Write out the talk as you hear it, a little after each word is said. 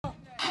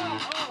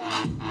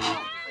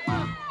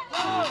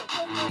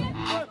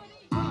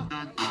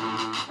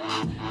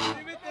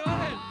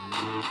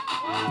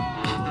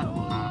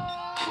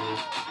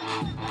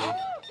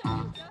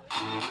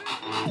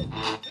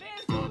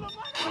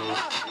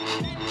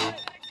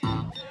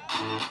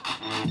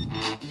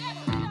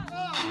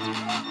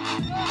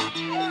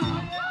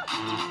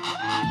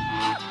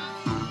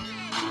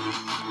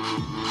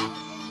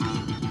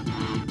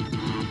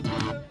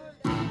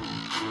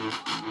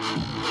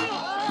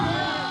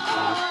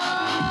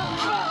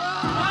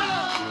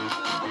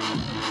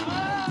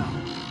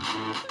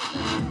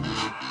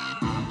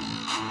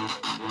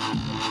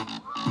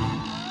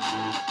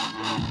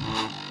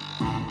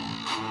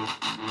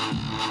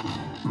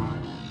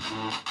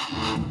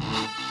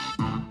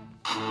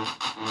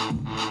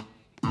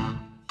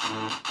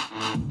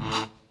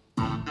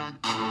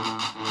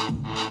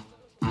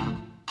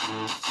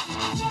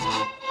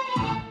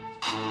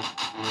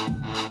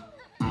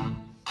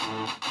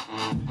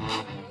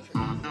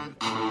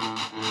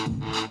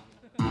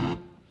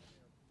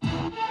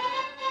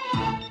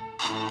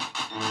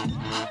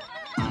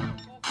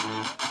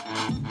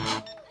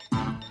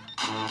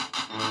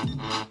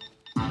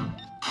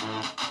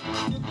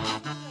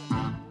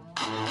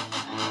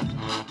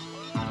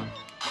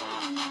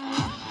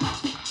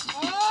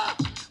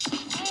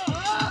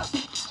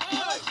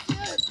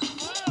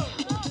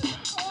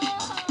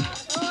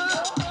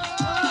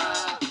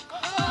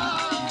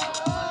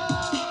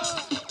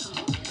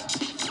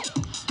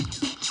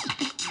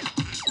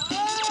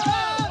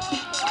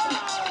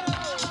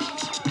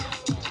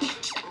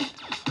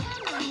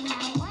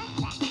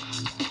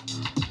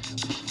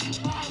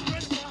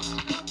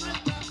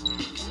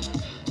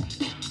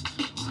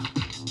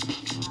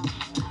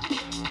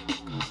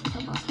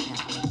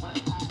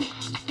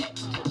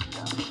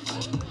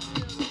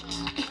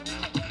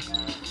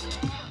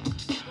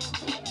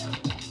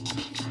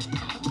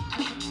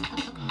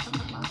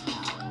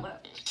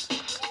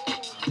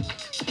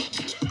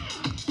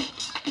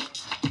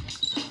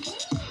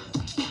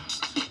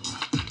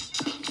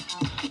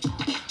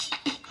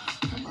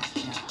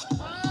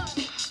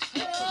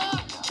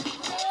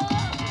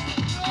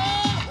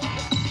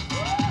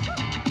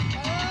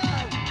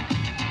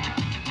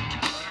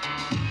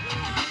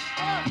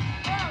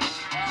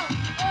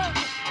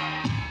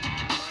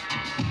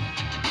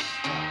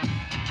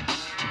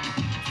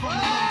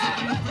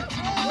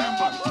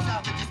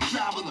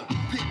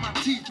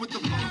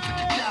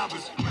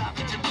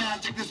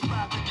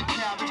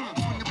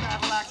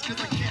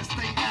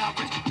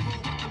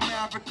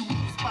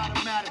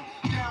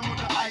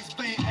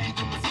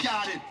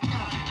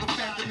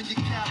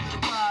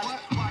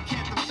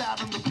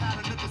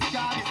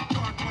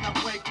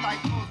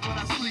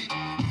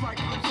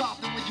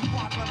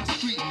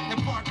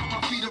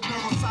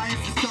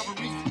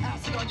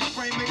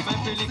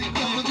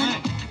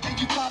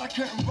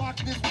Couldn't rock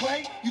this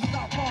way. You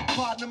stop wrong,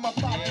 partner. My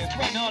thought is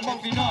way the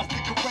most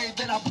caustic array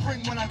that I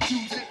bring when I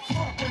choose it.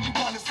 Fuck when you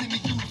wanna see me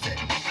use it.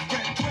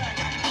 Red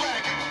dragon,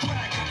 dragon,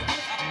 dragon.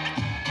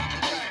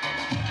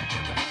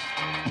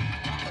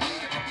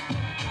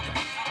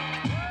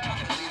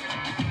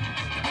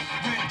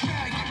 Red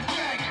dragon,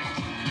 dragon.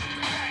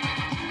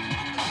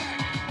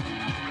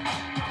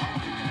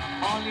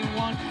 Only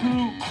one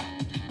crew.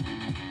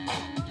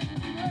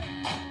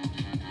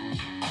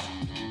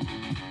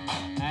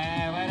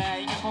 Vad är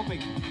det? Ingen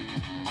popping?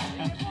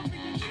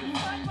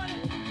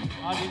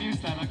 Ja, det är new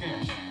style, okej.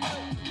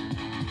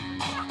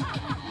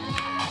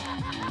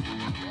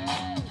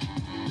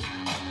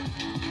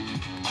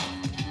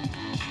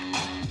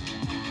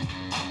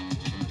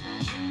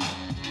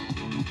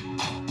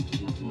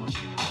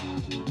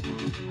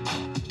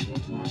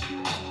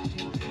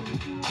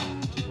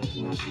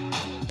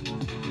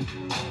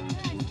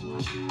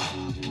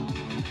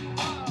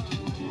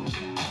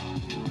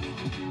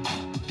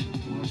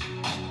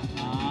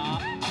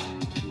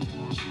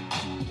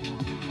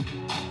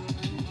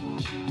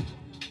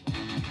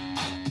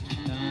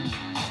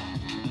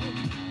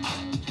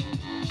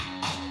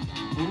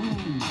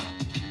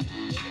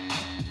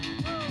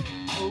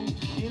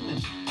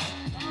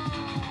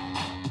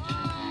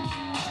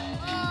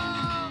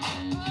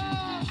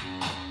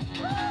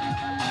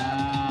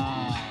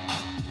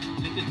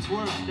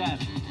 Twerk där.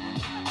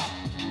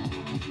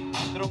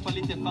 Droppa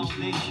lite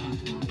foundation.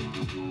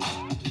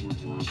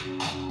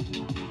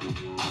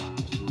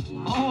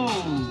 Oh,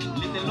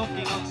 lite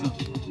locking också.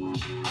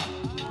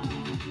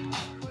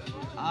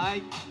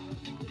 Aj.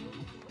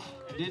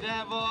 Det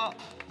där var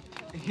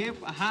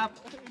hip-hop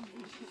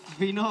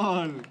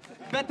final.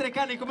 Bättre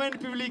kan ni, komma in i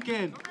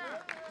publiken.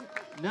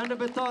 Ni hade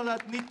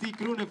betalat 90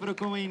 kronor för att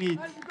komma in hit.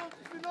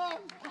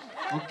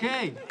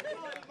 Okej.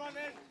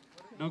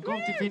 De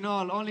kom till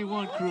final, only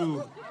one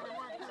crew.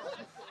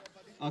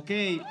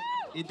 Okej,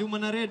 är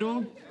domarna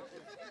redo?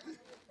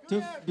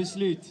 Tuff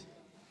beslut.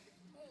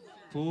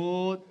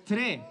 På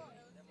 3,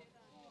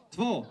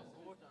 2,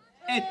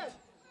 1,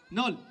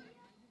 0.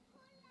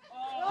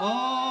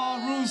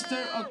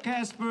 Rooster och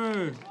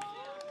Casper.